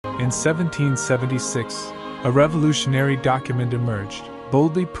In 1776, a revolutionary document emerged,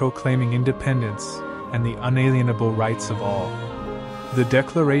 boldly proclaiming independence and the unalienable rights of all. The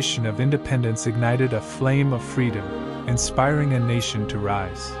Declaration of Independence ignited a flame of freedom, inspiring a nation to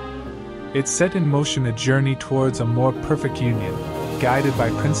rise. It set in motion a journey towards a more perfect union, guided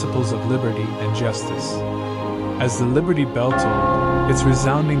by principles of liberty and justice. As the Liberty Bell tolled, its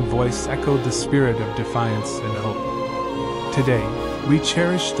resounding voice echoed the spirit of defiance and hope. Today, we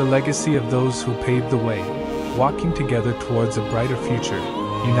cherish the legacy of those who paved the way, walking together towards a brighter future,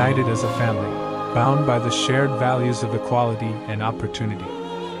 united as a family, bound by the shared values of equality and opportunity.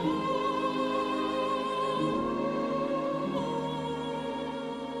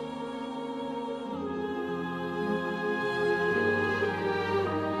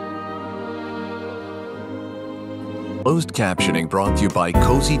 Closed captioning brought to you by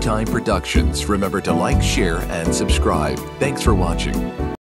Cozy Time Productions. Remember to like, share, and subscribe. Thanks for watching.